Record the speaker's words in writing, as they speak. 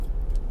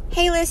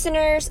Hey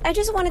listeners, I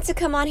just wanted to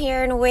come on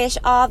here and wish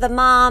all the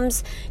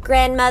moms,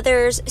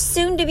 grandmothers,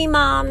 soon-to-be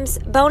moms,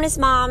 bonus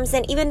moms,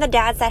 and even the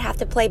dads that have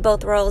to play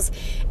both roles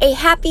a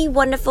happy,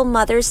 wonderful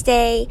Mother's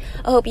Day.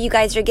 I hope you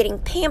guys are getting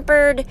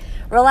pampered,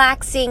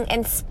 relaxing,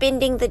 and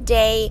spending the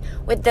day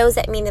with those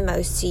that mean the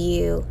most to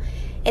you.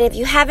 And if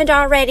you haven't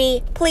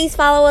already, please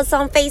follow us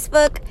on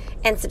Facebook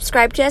and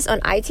subscribe to us on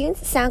iTunes,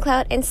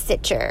 SoundCloud, and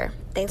Stitcher.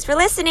 Thanks for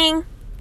listening.